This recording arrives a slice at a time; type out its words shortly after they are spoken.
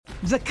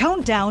The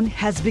countdown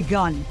has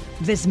begun.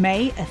 This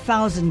May,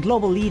 1,000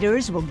 global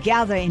leaders will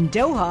gather in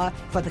Doha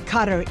for the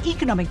Qatar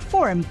Economic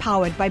Forum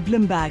powered by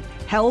Bloomberg,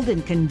 held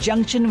in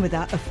conjunction with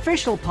our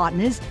official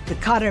partners, the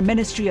Qatar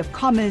Ministry of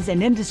Commerce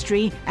and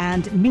Industry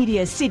and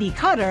Media City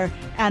Qatar,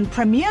 and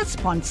premier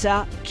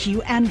sponsor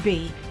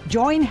QNB.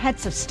 Join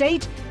heads of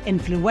state,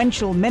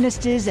 influential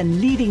ministers,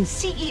 and leading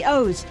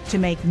CEOs to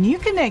make new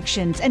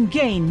connections and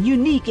gain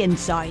unique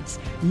insights.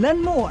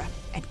 Learn more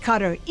at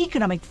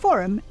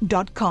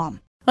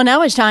QatarEconomicForum.com. Well,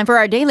 now it's time for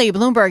our daily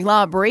Bloomberg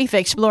Law Brief,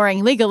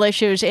 exploring legal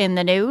issues in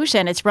the news,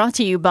 and it's brought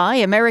to you by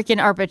American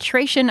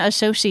Arbitration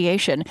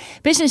Association.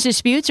 Business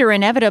disputes are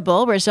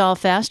inevitable. Resolve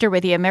faster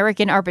with the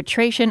American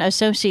Arbitration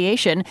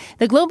Association,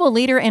 the global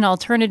leader in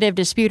alternative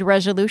dispute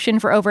resolution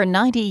for over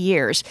 90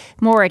 years.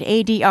 More at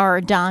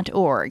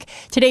adr.org.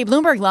 Today,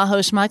 Bloomberg Law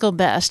host Michael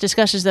Best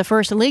discusses the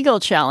first legal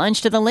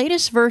challenge to the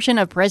latest version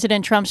of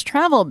President Trump's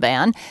travel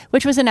ban,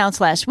 which was announced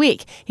last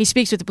week. He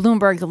speaks with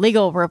Bloomberg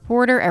legal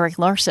reporter Eric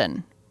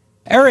Larson.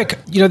 Eric,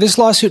 this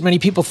lawsuit many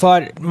people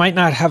thought might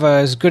not have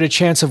as good a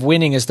chance of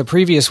winning as the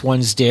previous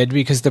ones did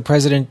because the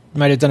president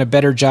might have done a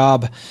better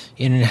job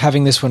in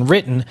having this one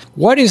written.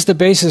 What is the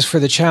basis for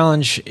the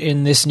challenge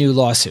in this new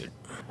lawsuit?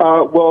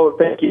 Well,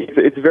 thank you.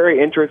 It's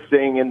very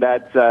interesting in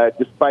that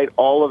despite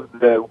all of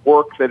the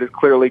work that has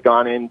clearly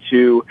gone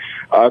into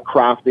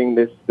crafting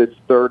this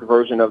third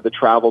version of the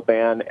travel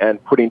ban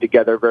and putting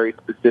together very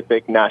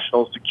specific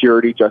national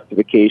security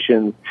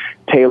justifications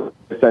tailored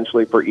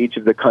essentially for each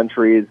of the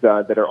countries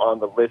that are on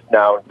the list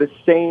now, the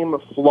same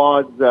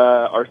flaws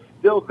are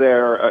still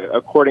there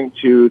according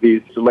to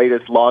the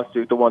latest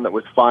lawsuit, the one that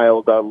was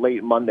filed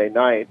late Monday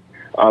night.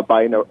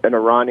 By an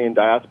Iranian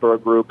diaspora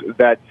group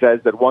that says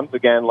that once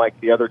again, like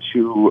the other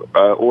two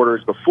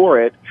orders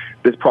before it,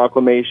 this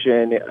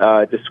proclamation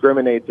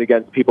discriminates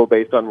against people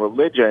based on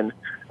religion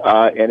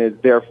and is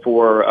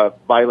therefore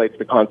violates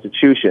the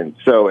Constitution.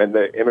 And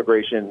the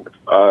Immigration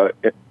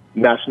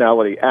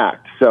Nationality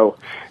Act. So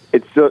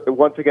it's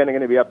once again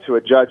going to be up to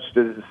a judge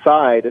to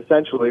decide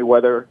essentially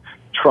whether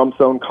Trump's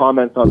own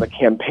comments on the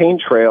campaign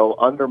trail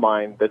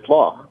undermine this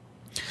law.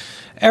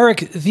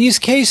 Eric, this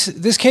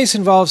case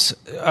involves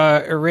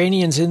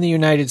Iranians in the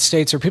United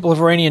States or people of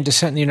Iranian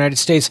descent in the United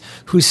States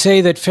who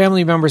say that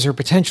family members or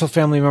potential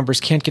family members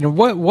can't get in.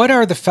 What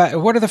are the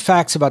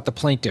facts about the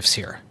plaintiffs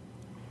here?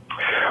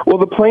 Well,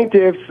 the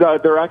plaintiffs,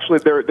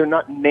 they're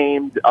not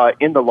named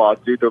in the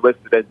lawsuit. They're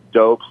listed as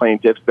Doe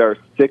plaintiffs. There are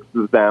 6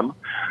 of them.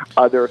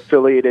 They're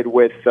affiliated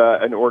with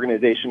an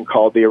organization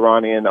called the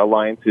Iranian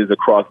Alliances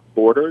Across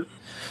Borders.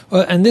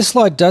 And this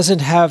law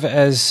doesn't have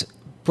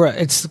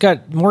it's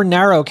got more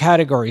narrow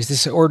categories.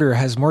 This order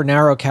has more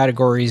narrow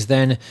categories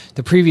than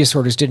the previous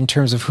orders did in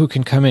terms of who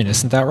can come in.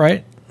 Isn't that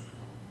right?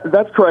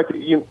 That's correct.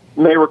 You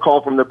may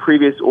recall from the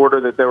previous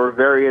order that there were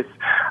various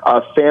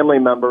family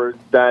members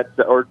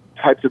or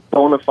types of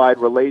bona fide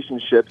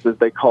relationships, as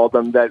they called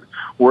them, that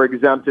were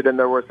exempted, and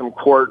there were some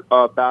court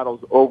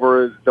battles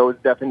over those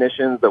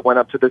definitions that went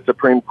up to the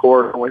Supreme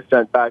Court and was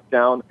sent back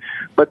down.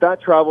 But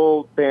that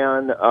travel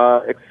ban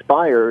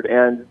expired,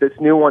 and this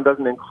new one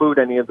doesn't include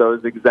any of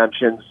those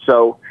exemptions.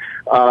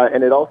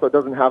 And it also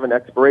doesn't have an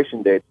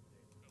expiration date.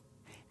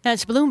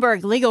 That's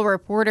Bloomberg legal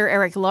reporter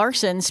Eric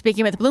Larson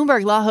speaking with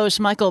Bloomberg Law host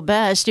Michael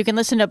Best. You can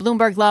listen to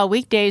Bloomberg Law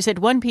weekdays at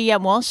 1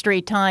 p.m. Wall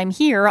Street time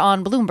here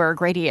on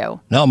Bloomberg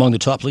Radio. Now, among the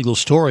top legal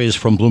stories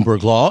from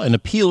Bloomberg Law, an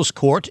appeals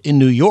court in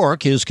New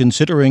York is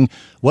considering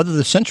whether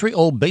the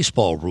century-old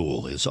baseball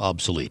rule is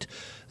obsolete.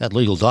 That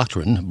legal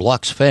doctrine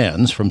blocks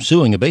fans from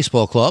suing a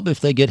baseball club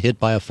if they get hit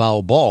by a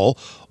foul ball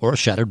or a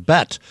shattered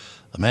bat.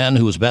 A man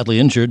who was badly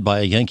injured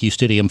by a Yankee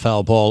Stadium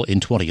foul ball in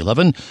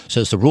 2011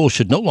 says the rule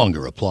should no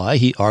longer apply.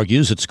 He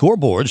argues that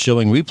scoreboards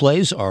showing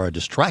replays are a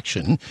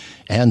distraction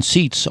and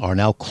seats are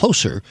now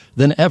closer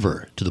than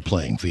ever to the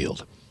playing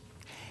field.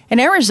 In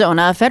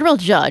Arizona, a federal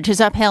judge has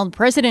upheld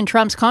President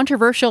Trump's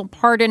controversial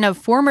pardon of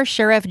former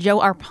Sheriff Joe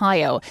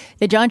Arpaio.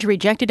 The judge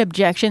rejected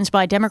objections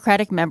by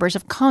Democratic members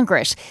of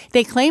Congress.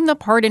 They claim the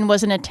pardon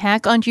was an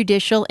attack on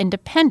judicial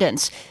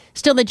independence.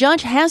 Still, the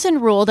judge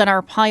hasn't ruled on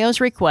Arpaio's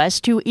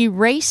request to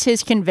erase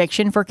his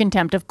conviction for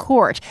contempt of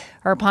court.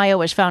 Arpaio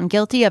was found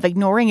guilty of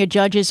ignoring a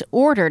judge's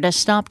order to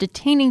stop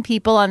detaining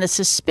people on the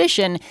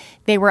suspicion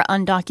they were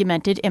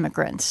undocumented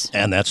immigrants.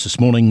 And that's this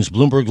morning's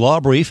Bloomberg Law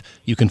Brief.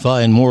 You can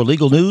find more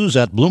legal news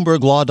at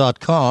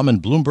BloombergLaw.com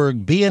and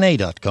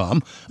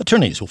BloombergBNA.com.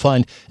 Attorneys will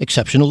find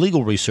exceptional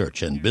legal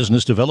research and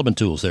business development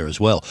tools there as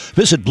well.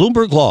 Visit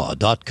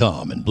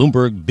BloombergLaw.com and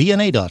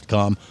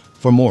BloombergBNA.com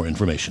for more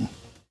information.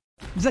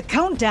 The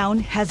countdown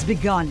has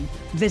begun.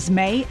 This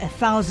May,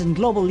 1,000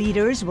 global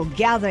leaders will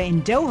gather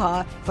in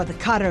Doha for the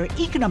Qatar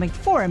Economic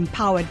Forum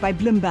powered by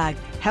Bloomberg,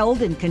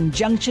 held in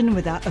conjunction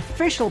with our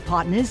official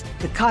partners,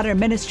 the Qatar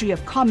Ministry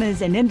of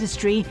Commerce and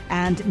Industry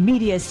and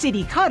Media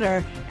City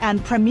Qatar,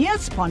 and premier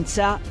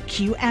sponsor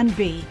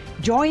QNB.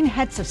 Join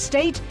heads of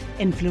state,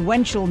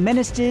 influential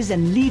ministers,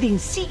 and leading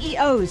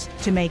CEOs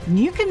to make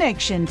new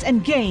connections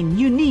and gain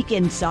unique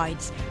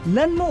insights.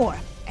 Learn more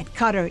at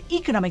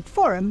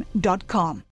QatarEconomicForum.com.